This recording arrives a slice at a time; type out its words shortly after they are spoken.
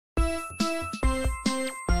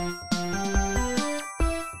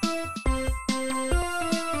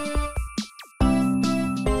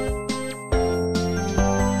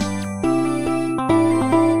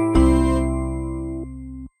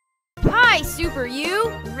Super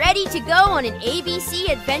U, ready to go on an ABC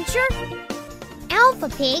adventure? Alpha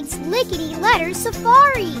Pig's Lickety Letter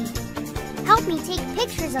Safari. Help me take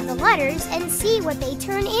pictures of the letters and see what they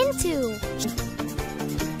turn into.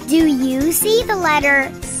 Do you see the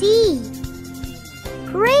letter C?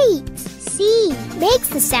 Great! C makes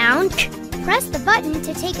the sound. Press the button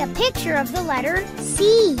to take a picture of the letter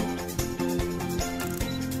C.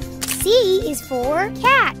 C is for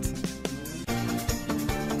cat.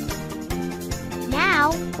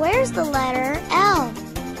 Now, where's the letter L?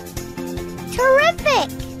 Terrific!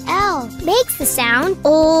 L makes the sound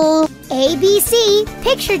O. ABC,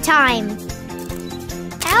 picture time.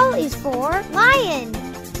 L is for lion.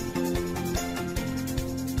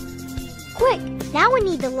 Quick, now we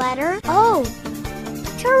need the letter O.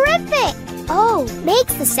 Terrific! O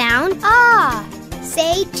makes the sound ah.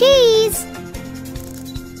 Say cheese.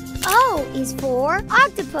 O is for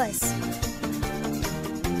octopus.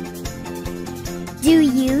 Do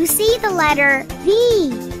you see the letter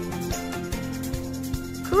V?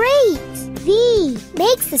 Great! V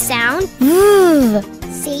makes the sound V.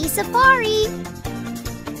 Say safari.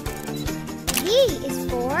 V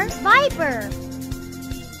is for viper.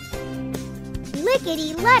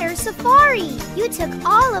 Lickety Letter Safari. You took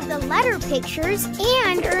all of the letter pictures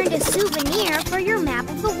and earned a souvenir for your map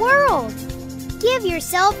of the world. Give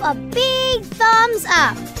yourself a big thumbs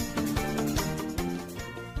up.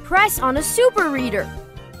 Press on a super reader.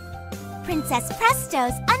 Princess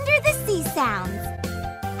Presto's Under the Sea Sounds.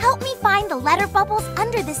 Help me find the letter bubbles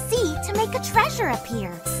under the sea to make a treasure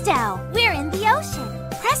appear. Stow, we're in the ocean.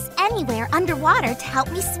 Press anywhere underwater to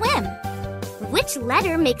help me swim. Which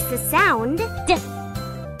letter makes the sound D?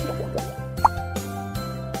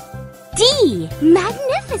 D.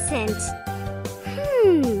 Magnificent.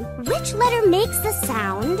 Which letter makes the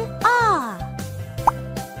sound Ah?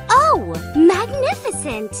 O.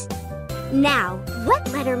 Magnificent. Now, what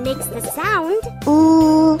letter makes the sound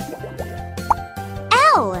Ooh?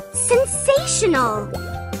 L. Sensational.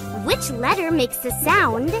 Which letter makes the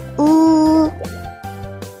sound Ooh?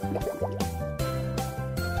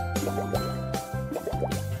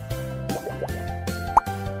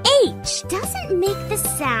 H doesn't make the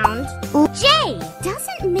sound Ooh. J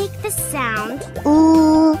doesn't make the sound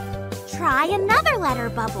Ooh. Try another letter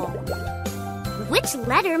bubble. Which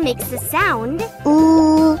letter makes the sound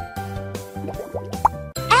Ooh?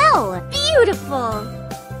 L. Beautiful.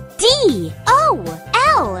 D. O.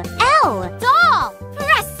 L. L. Doll.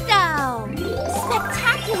 Presto!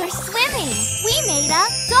 Spectacular swimming! We made a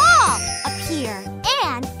doll appear.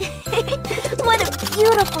 And what a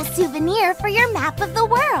beautiful souvenir for your map of the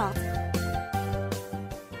world.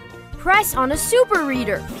 Press on a super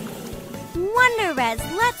reader. Wonder-Reds,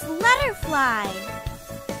 let's letter fly.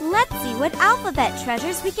 Let's see what alphabet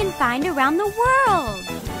treasures we can find around the world.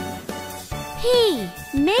 P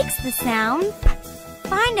makes the sound P.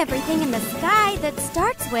 Find everything in the sky that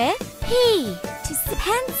starts with P. To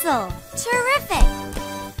pencil. Terrific.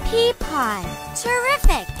 Peapod.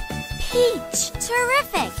 Terrific. Peach.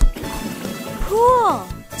 Terrific. Pool.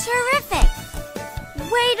 Terrific.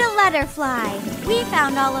 Way to letter fly. We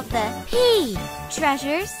found all of the P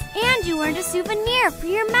treasures, and you earned a souvenir for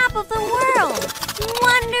your map of the world.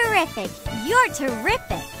 Wonderific. You're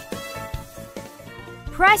terrific.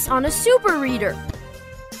 Press on a super reader.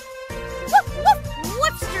 Woof, woof,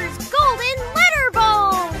 Whoopster's Golden Letter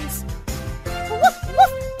Bones! Woof,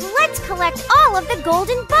 woof, let's collect all of the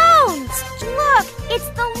golden bones! Look, it's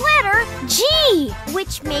the letter G,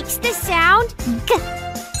 which makes the sound G.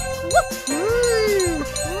 Woof,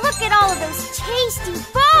 look at all of those tasty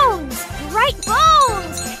bones! Bright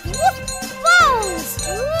bones! Woof, bones!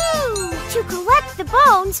 Ooh, to collect the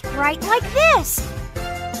bones, write like this.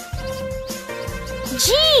 G!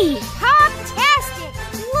 Fantastic!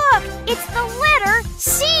 Look, it's the letter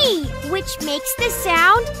C, which makes the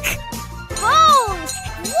sound K. Bones!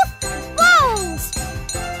 Woof, bones!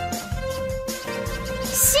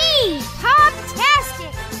 C!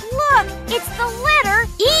 Fantastic! Look, it's the letter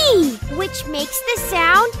E, which makes the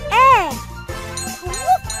sound E.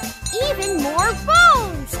 Woof, even more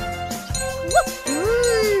bones! Woof,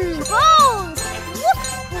 bones! Woof,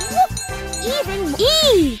 woof, even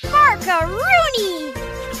E! Barkaroonie!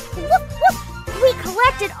 Woof, woof! We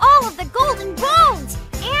collected all of the golden bones,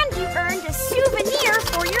 and you earned a souvenir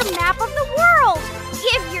for your map of the world.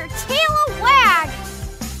 Give your tail a wag.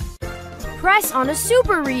 Press on a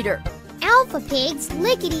super reader. Alpha Pig's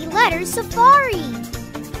Lickety Letter Safari.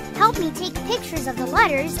 Help help me take pictures of the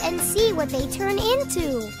letters and see what they turn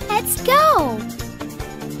into. Let's go!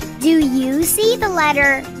 Do you see the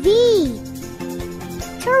letter V?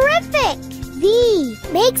 Terrific! V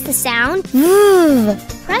makes the sound V.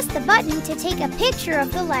 Press the button to take a picture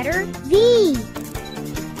of the letter V.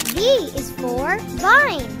 V is for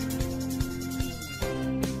vine.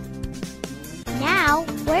 Now,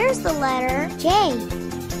 where's the letter J?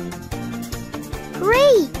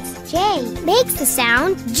 Great! J makes the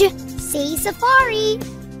sound J. Say safari.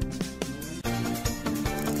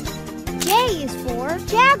 J is for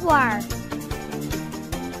jaguar.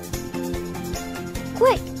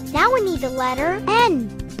 Quick, now we need the letter N.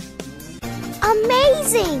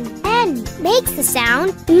 Amazing! N makes the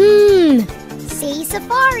sound N. Say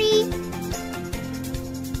safari.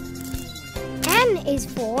 N is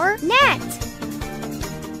for net.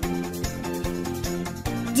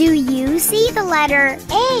 Do you see the letter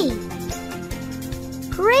A?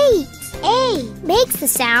 Great! A makes the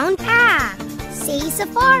sound A. Say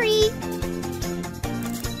safari.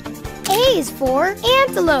 A is for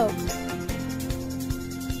antelope.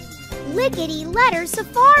 Lickety letter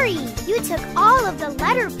safari! You took all of the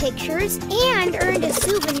letter pictures and earned a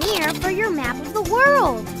souvenir for your map of the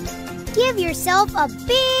world. Give yourself a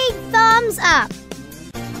big thumbs up.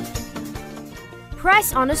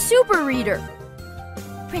 Press on a super reader.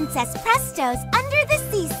 Princess Presto's Under the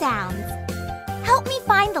Sea sounds. Help me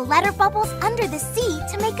find the letter bubbles under the sea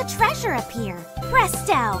to make a treasure appear.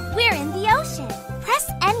 Presto, we're in the ocean. Press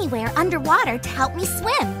anywhere underwater to help me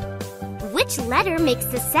swim. Which letter makes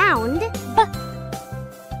the sound B?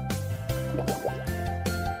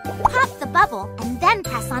 Pop the bubble and then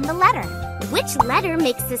press on the letter. Which letter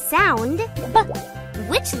makes the sound B?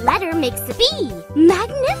 Which letter makes the B?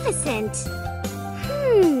 Magnificent!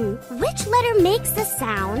 Which letter makes the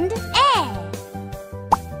sound A?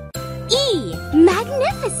 E.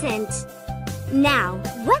 Magnificent! Now,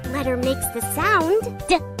 what letter makes the sound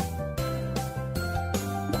D?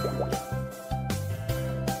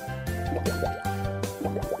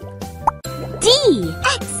 D.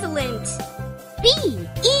 Excellent! B.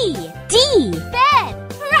 E. D. Bed!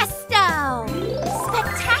 Presto!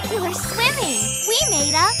 Spectacular swimming! We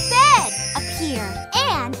made a bed appear.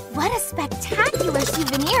 And what a spectacular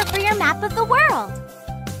souvenir for your map of the world!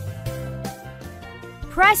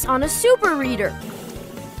 Press on a super reader.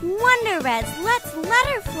 Wonder Reds, let's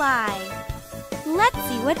letter fly! Let's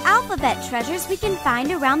see what alphabet treasures we can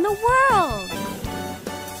find around the world.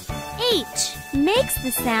 H makes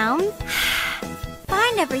the sound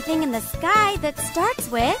Find everything in the sky that starts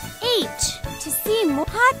with H to see more.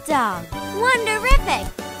 Hot dog. Wonderific.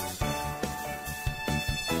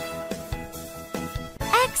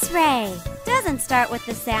 X-ray. Doesn't start with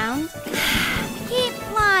the sound. Keep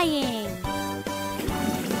flying.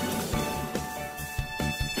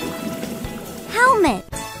 Helmet.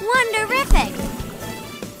 Wonderific.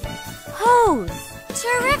 Hose.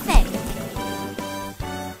 Terrific.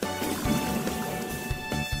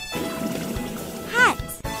 Hat.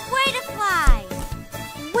 Way to fly.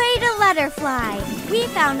 Way to letter fly. We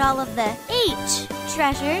found all of the H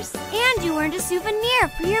treasures, and you earned a souvenir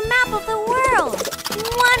for your map of the world.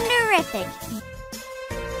 Wonderific.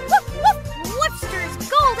 Woof, woof, Woofster's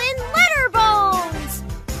golden letter bones.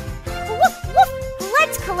 Woof, woof.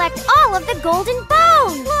 Let's collect all of the golden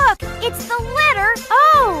bones. Look, it's the letter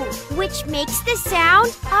O, which makes the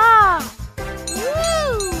sound ah.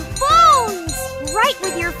 Woo, bones. Right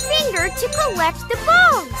with your finger to collect the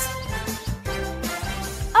bones.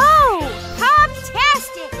 Oh,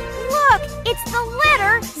 pop-tastic. Look, it's the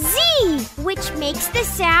letter Z, which makes the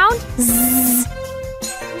sound Z.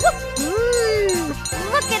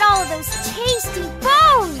 Look at all of those tasty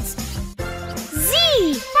bones. Z,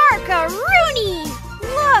 Barkaroonie.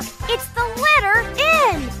 Look, it's the letter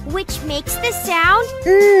N, which makes the sound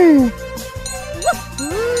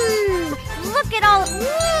Look at all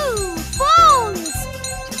bones.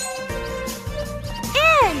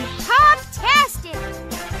 N, pop-tastic.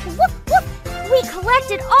 Whoop, whoop. We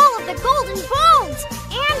collected all of the golden bones,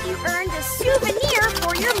 and you earned a souvenir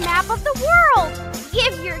for your map of the world.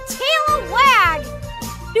 Give your tail a wag.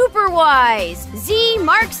 Super wise! Z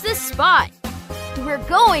marks the spot. We're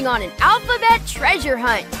going on an alphabet treasure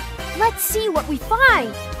hunt. Let's see what we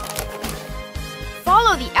find.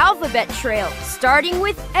 Follow the alphabet trail, starting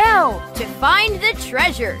with L to find the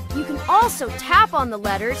treasure. You can also tap on the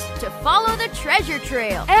letters to follow the treasure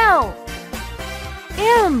trail. L,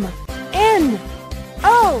 M, N,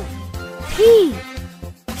 O, P,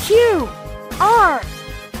 Q, R,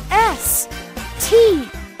 S, T,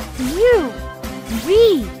 U,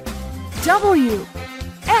 V, W,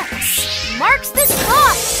 X. Marks the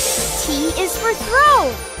spot. T is for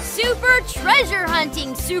throw. super treasure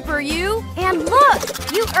hunting, Super You! And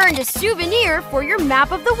look, you earned a souvenir for your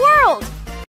map of the world.